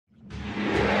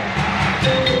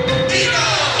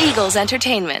Eagles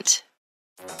Entertainment.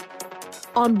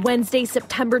 On Wednesday,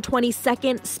 September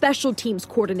 22nd, Special Teams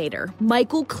Coordinator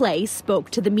Michael Clay spoke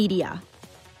to the media.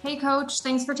 Hey, Coach.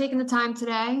 Thanks for taking the time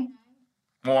today.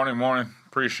 Morning.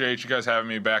 Appreciate you guys having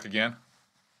me back again.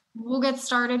 We'll get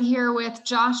started here with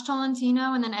Josh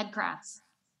Tolentino and then Ed Kratz.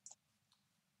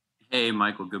 Hey,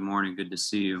 Michael. Good morning. Good to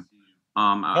see you.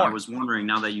 I was wondering,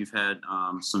 now that you've had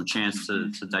some chance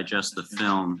to digest the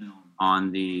film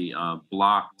on the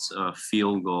blocked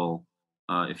field goal,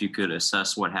 if you could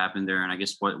assess what happened there, and I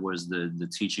guess what was the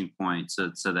teaching point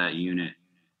to that unit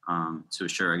to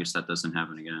assure, I guess, that doesn't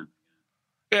happen again.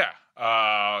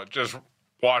 Yeah, just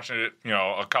watching it,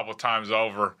 a couple times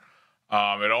over,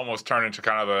 it almost turned into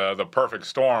kind of the perfect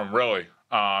storm, really,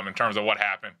 in terms of what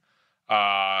happened.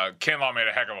 Kinlaw made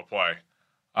a heck of a play.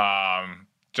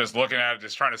 Just looking at it,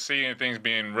 just trying to see anything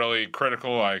being really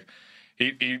critical. Like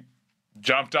he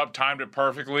jumped up, timed it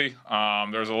perfectly.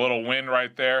 There's a little wind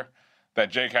right there that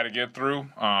Jake had to get through.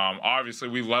 Obviously,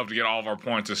 we love to get all of our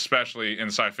points, especially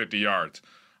inside 50 yards.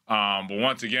 But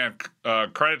once again,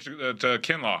 credit to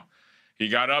Kinlaw. He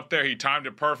got up there, he timed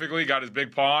it perfectly, got his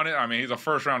big paw on it. I mean, he's a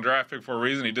first-round draft pick for a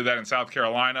reason. He did that in South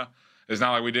Carolina. It's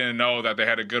not like we didn't know that they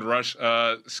had a good rush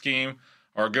scheme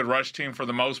or a good rush team for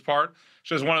the most part. It's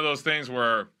just one of those things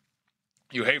where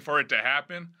you hate for it to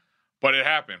happen, but it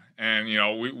happened. And,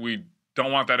 we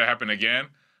don't want that to happen again.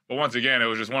 But once again, it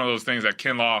was just one of those things that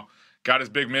Kinlaw got his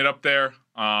big mid up there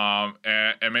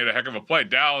and made a heck of a play.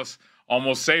 Dallas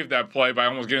almost saved that play by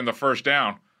almost getting the first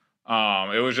down.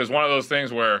 It was just one of those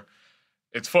things where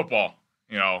it's football.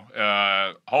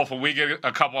 Hopefully we get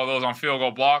a couple of those on field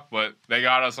goal block, but they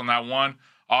got us on that one.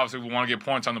 Obviously, we want to get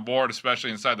points on the board,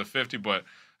 especially inside the 50. But,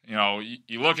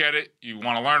 you look at it, you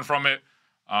want to learn from it,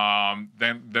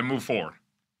 then move forward.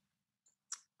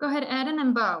 Go ahead, Ed, and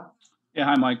then Bo. Yeah,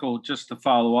 hi, Michael. Just to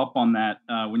follow up on that,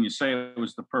 when you say it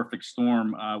was the perfect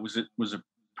storm, was it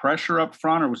pressure up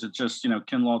front, or was it just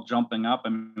Kinlaw jumping up? I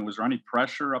mean, was there any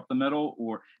pressure up the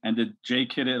middle, and did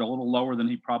Jake hit it a little lower than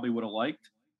he probably would have liked?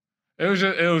 There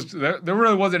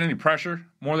really wasn't any pressure.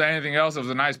 More than anything else, it was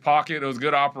a nice pocket. It was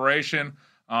good operation.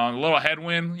 A little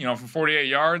headwind, from 48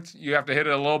 yards, you have to hit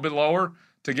it a little bit lower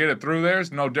to get it through there.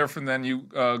 It's no different than you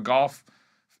golf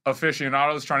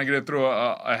aficionados trying to get it through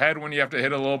a headwind. You have to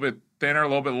hit it a little bit thinner, a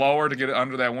little bit lower to get it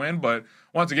under that wind. But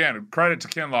once again, credit to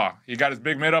Kinlaw. He got his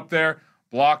big mid up there,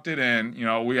 blocked it, and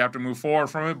we have to move forward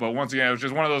from it. But once again, it was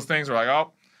just one of those things where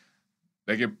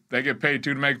they get paid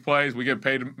to make plays, we get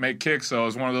paid to make kicks. So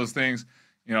it's one of those things,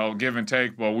 give and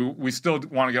take. But we still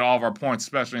want to get all of our points,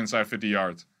 especially inside 50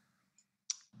 yards.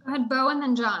 Go ahead, Bo, and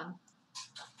then John.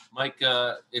 Mike,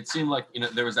 it seemed like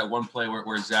there was that one play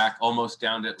where Zach almost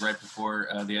downed it right before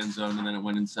the end zone, and then it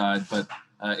went inside. But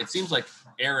it seems like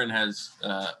Aaron has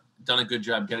done a good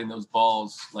job getting those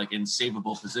balls in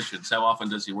savable positions. How often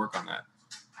does he work on that?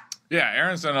 Yeah,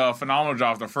 Aaron's done a phenomenal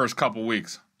job the first couple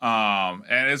weeks, and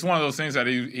it's one of those things that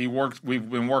he works. We've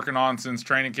been working on since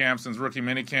training camp, since rookie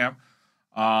mini camp,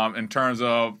 in terms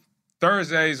of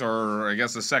Thursdays, or I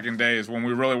guess the second day is when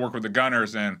we really work with the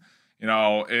gunners, and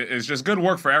it's just good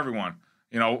work for everyone.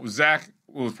 Zach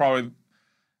was probably,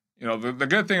 the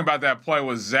good thing about that play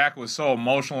was Zach was so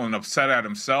emotional and upset at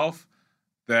himself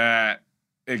that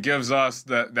it gives us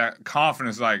that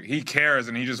confidence, like he cares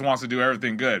and he just wants to do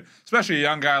everything good. Especially a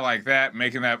young guy like that,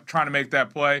 trying to make that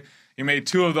play. He made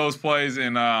 2 of those plays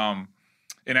in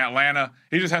Atlanta.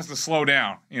 He just has to slow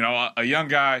down. A young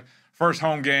guy, first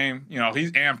home game,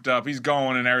 he's amped up, he's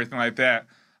going and everything like that.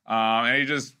 And he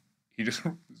just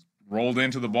rolled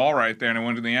into the ball right there and it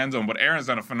went to the end zone. But Aaron's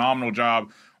done a phenomenal job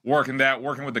working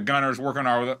with the gunners, working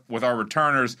with our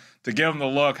returners to give them the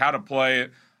look, how to play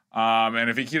it. And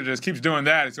if he just keeps doing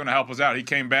that, it's going to help us out. He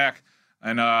came back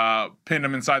and pinned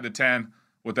him inside the 10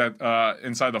 with that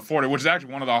inside the 40, which is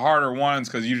actually one of the harder ones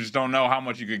because you just don't know how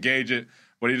much you could gauge it.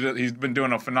 But he's been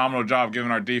doing a phenomenal job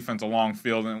giving our defense a long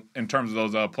field in terms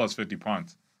of those plus 50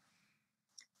 punts.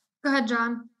 Go ahead,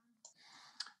 John.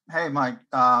 Hey, Mike.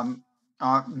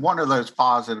 One of those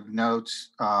positive notes,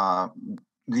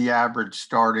 the average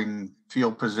starting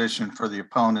field position for the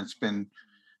opponent's been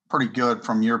pretty good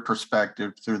from your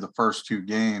perspective through the first 2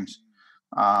 games.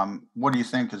 What do you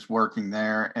think is working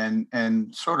there?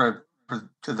 And sort of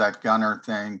to that gunner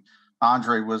thing,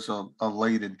 Andre was a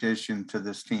late addition to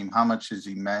this team. How much has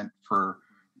he meant for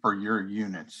your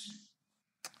units?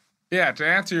 Yeah, to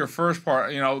answer your first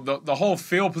part, the whole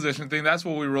field position thing, that's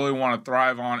what we really want to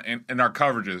thrive on in our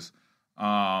coverages.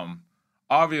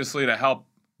 Obviously to help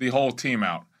the whole team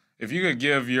out. If you could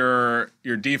give your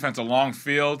defense a long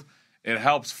field, it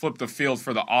helps flip the field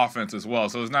for the offense as well.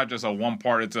 So it's not just a one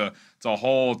part, it's a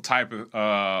whole type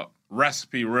of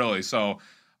recipe really. So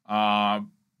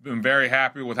Been very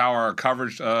happy with how our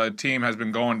coverage team has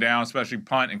been going down, especially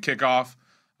punt and kickoff,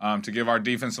 to give our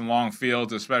defense some long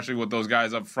fields, especially with those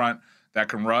guys up front that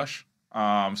can rush.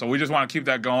 So we just want to keep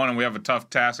that going, and we have a tough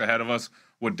task ahead of us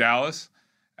with Dallas.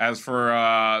 As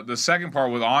for the second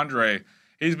part with Andre,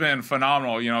 he's been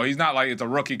phenomenal. He's not like it's a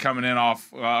rookie coming in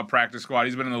off a practice squad.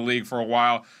 He's been in the league for a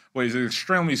while, but he's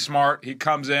extremely smart. He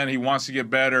comes in, he wants to get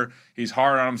better. He's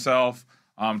hard on himself.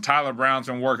 Tyler Brown's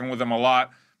been working with him a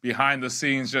lot behind the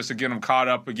scenes just to get him caught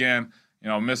up again,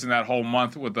 missing that whole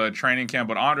month with the training camp.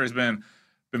 But Andre's been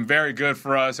very good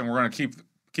for us, and we're going to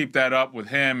keep that up with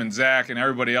him and Zach and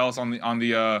everybody else on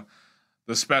the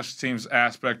special teams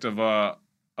aspect of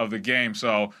the game.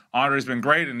 So Andre's been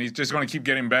great, and he's just going to keep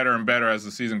getting better and better as the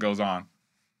season goes on.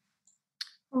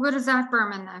 We'll go to Zach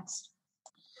Berman next.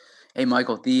 Hey,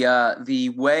 Michael,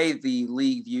 the way the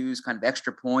league views kind of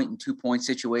extra point and 2-point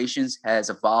situations has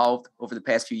evolved over the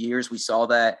past few years. We saw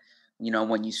that,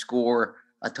 when you score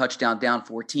a touchdown down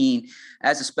 14.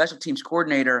 As a special teams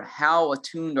coordinator, how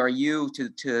attuned are you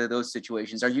to those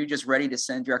situations? Are you just ready to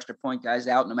send your extra point guys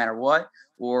out no matter what?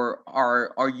 Or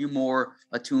are you more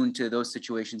attuned to those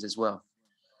situations as well?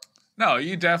 No,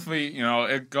 you definitely,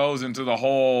 it goes into the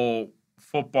whole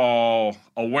football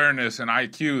awareness and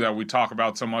IQ that we talk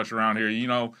about so much around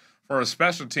here. For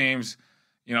special teams,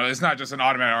 it's not just an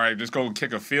automatic, all right, just go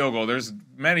kick a field goal. There's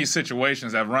many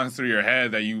situations that run through your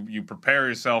head that you prepare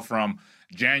yourself from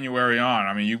January on.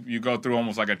 I mean, you go through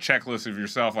almost like a checklist of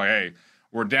yourself, like, hey,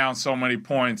 we're down so many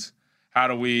points. How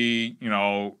do we,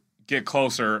 get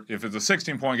closer? If it's a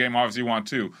 16-point game, obviously you want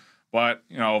to. But,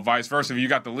 vice versa, if you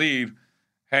got the lead,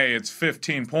 hey, it's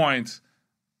 15 points.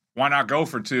 Why not go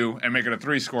for 2 and make it a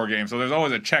 3-score game? So there's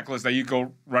always a checklist that you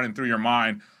go running through your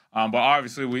mind. But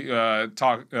obviously we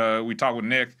talk with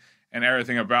Nick and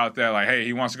everything about that. Like, hey,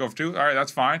 he wants to go for 2. All right,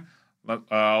 that's fine.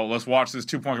 Let's watch this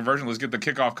 2-point conversion. Let's get the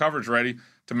kickoff coverage ready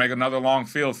to make another long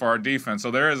field for our defense.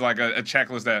 So there is like a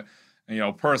checklist that,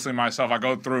 personally myself, I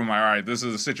go through all right, this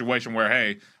is a situation where,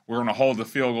 hey, we're going to hold the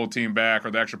field goal team back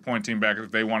or the extra point team back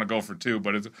if they want to go for 2.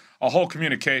 But it's a whole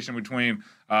communication between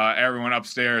everyone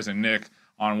upstairs and Nick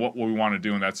on what we want to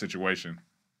do in that situation.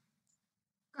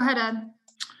 Go ahead, Ed.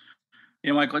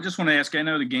 Yeah, Michael, I just want to ask, I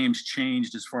know the game's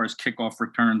changed as far as kickoff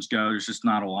returns go. There's just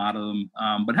not a lot of them.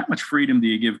 But how much freedom do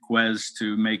you give Quez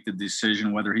to make the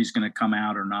decision whether he's going to come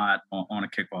out or not on a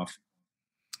kickoff?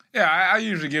 Yeah, I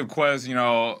usually give Quez,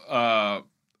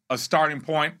 a starting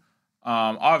point.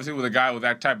 Obviously, with a guy with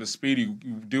that type of speed, you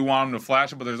do want him to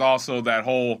flash it, but there's also that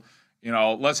whole,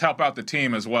 let's help out the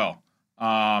team as well.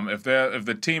 If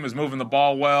the team is moving the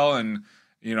ball well and,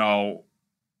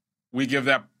 we give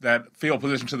that field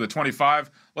position to the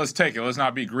 25, let's take it. Let's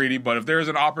not be greedy. But if there's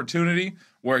an opportunity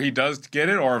where he does get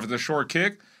it, or if it's a short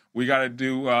kick, we got to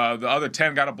do the other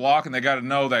 10 got to block, and they got to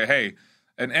know that, hey,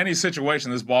 in any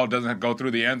situation this ball doesn't go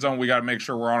through the end zone, we got to make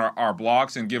sure we're on our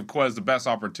blocks and give Quez the best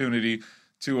opportunity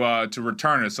to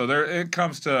return it. So it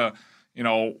comes to,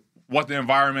 what the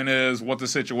environment is, what the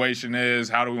situation is,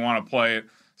 how do we want to play it.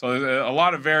 So there's a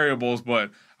lot of variables,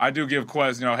 but I do give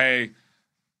Quez, hey,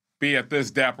 be at this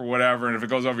depth or whatever, and if it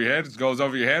goes over your head, it goes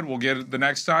over your head. We'll get it the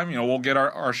next time. We'll get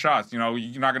our shots. You're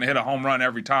not going to hit a home run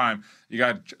every time. You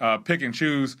got to pick and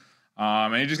choose,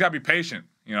 and you just got to be patient.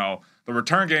 The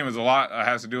return game is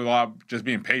has to do with a lot just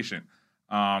being patient.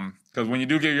 Because when you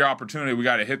do get your opportunity, we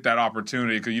got to hit that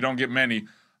opportunity because you don't get many,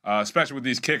 especially with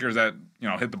these kickers that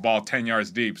hit the ball 10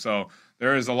 yards deep. So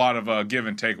there is a lot of give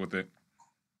and take with it.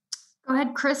 Go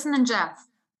ahead, Chris, and then Jeff.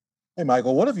 Hey,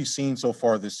 Michael, what have you seen so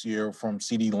far this year from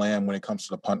CeeDee Lamb when it comes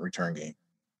to the punt return game?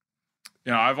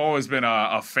 I've always been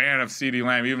a fan of CeeDee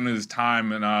Lamb, even in his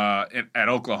time at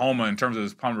Oklahoma in terms of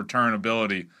his punt return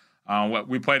ability.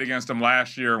 We played against him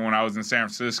last year when I was in San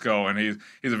Francisco, and he's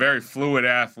a very fluid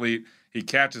athlete. He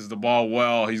catches the ball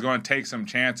well. He's going to take some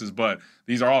chances, but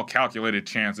these are all calculated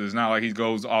chances. Not like he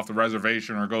goes off the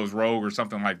reservation or goes rogue or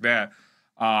something like that.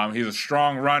 He's a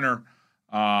strong runner.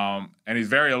 And he's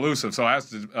very elusive, so it has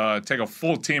to take a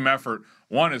full team effort.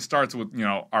 One, it starts with,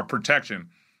 our protection.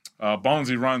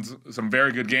 Bonesy runs some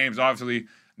very good games. Obviously,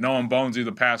 knowing Bonesy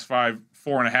the past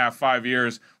 4.5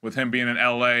 years with him being in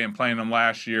L.A. and playing him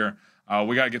last year,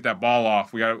 we got to get that ball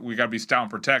off. We got to be stout in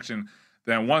protection.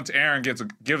 Then once Aaron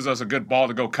gives us a good ball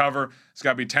to go cover, it's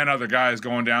got to be 10 other guys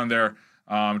going down there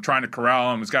trying to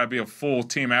corral him. It's got to be a full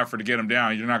team effort to get him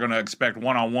down. You're not going to expect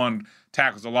one-on-one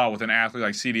tackles a lot with an athlete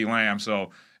like CeeDee Lamb.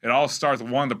 So it all starts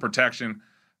with, 1, the protection.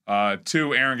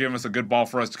 2, Aaron giving us a good ball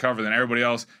for us to cover. Then everybody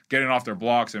else getting off their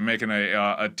blocks and making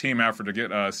a team effort to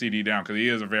get CD down because he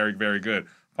is a very, very good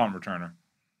punt returner.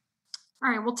 All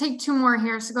right, we'll take 2 more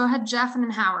here. So go ahead, Jeff, and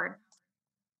then Howard.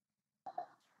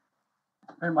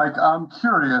 Hey, Mike, I'm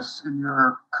curious, in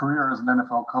your career as an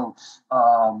NFL coach,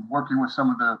 working with some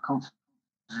of the coaches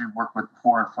you've worked with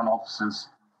before in front offices,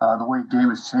 the way the game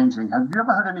is changing. Have you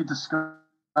ever heard any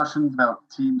discussions about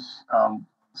teams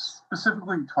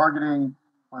specifically targeting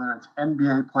whether it's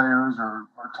NBA players or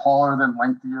taller than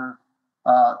lengthier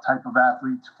type of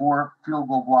athletes for field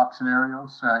goal block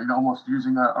scenarios, almost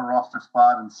using a roster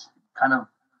spot and kind of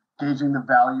gauging the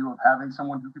value of having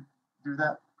someone who could do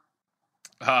that?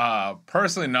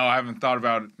 Personally, no, I haven't thought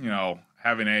about,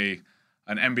 having an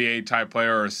NBA type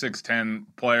player or a 6'10"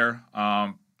 player,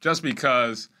 just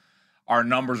because our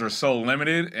numbers are so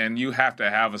limited and you have to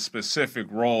have a specific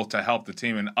role to help the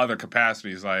team in other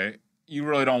capacities. Like, you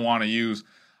really don't want to use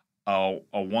a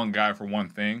one guy for one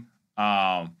thing.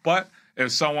 But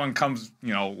if someone comes,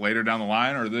 later down the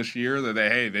line or this year that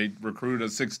they recruited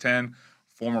a 6'10"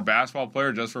 former basketball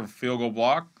player just for field goal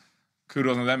block,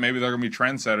 kudos on that. Maybe they're going to be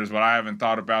trendsetters, but I haven't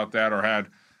thought about that or had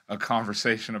a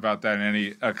conversation about that in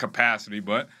any capacity.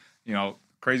 But,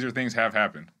 crazier things have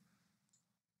happened.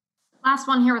 Last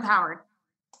one here with Howard.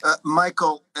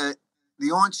 Michael, the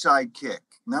onside kick.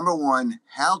 Number one,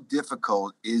 how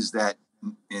difficult is that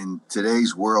in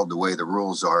today's world, the way the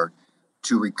rules are,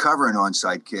 to recover an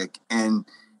onside kick? And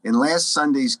in last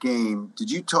Sunday's game, did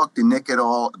you talk to Nick at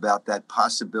all about that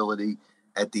possibility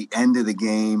at the end of the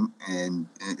game, and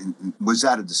was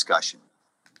that a discussion?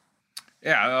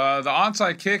 Yeah, the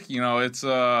onside kick, it's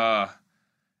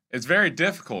very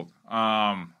difficult.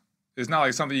 It's not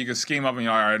like something you can scheme up and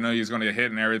I know he's going to get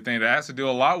hit and everything. It has to do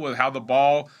a lot with how the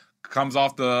ball comes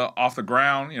off the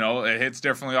ground. It hits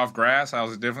differently off grass, how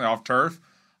it's differently off turf.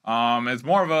 It's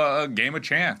more of a game of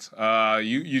chance.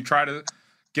 You try to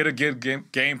get a good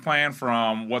game plan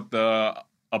from what the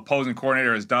opposing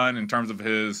coordinator has done in terms of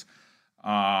his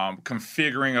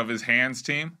configuring of his hands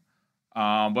team,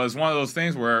 but it's one of those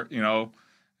things where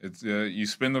it's you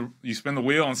spin the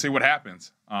wheel and see what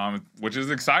happens, which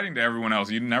is exciting to everyone else.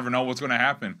 You never know what's going to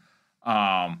happen.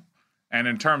 And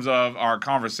in terms of our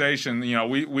conversation,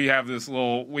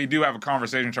 we do have a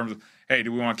conversation in terms of, hey,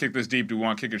 do we want to kick this deep? Do we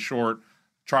want to kick it short?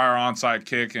 Try our onside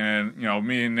kick, and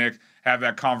me and Nick have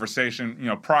that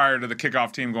conversation prior to the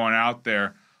kickoff team going out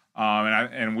there,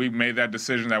 and we made that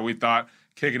decision that we thought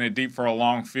kicking it deep for a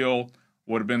long field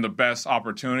would have been the best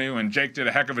opportunity. And Jake did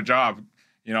a heck of a job,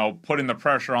 putting the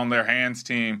pressure on their hands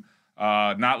team,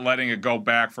 not letting it go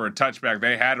back for a touchback.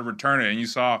 They had to return it. And you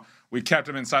saw we kept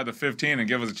them inside the 15 and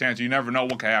give us a chance. You never know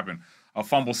what could happen. A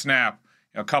fumble snap,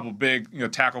 a couple big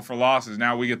tackle for losses.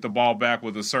 Now we get the ball back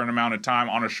with a certain amount of time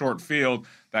on a short field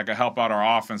that could help out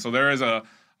our offense. So there is a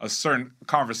certain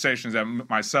conversations that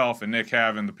myself and Nick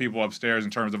have and the people upstairs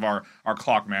in terms of our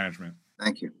clock management.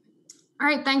 Thank you. All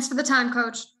right. Thanks for the time,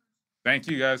 Coach. Thank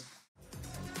you, guys.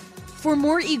 For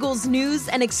more Eagles news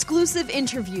and exclusive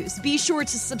interviews, be sure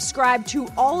to subscribe to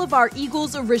all of our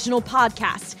Eagles original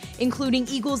podcasts, including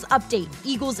Eagles Update,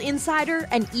 Eagles Insider,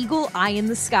 and Eagle Eye in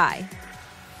the Sky.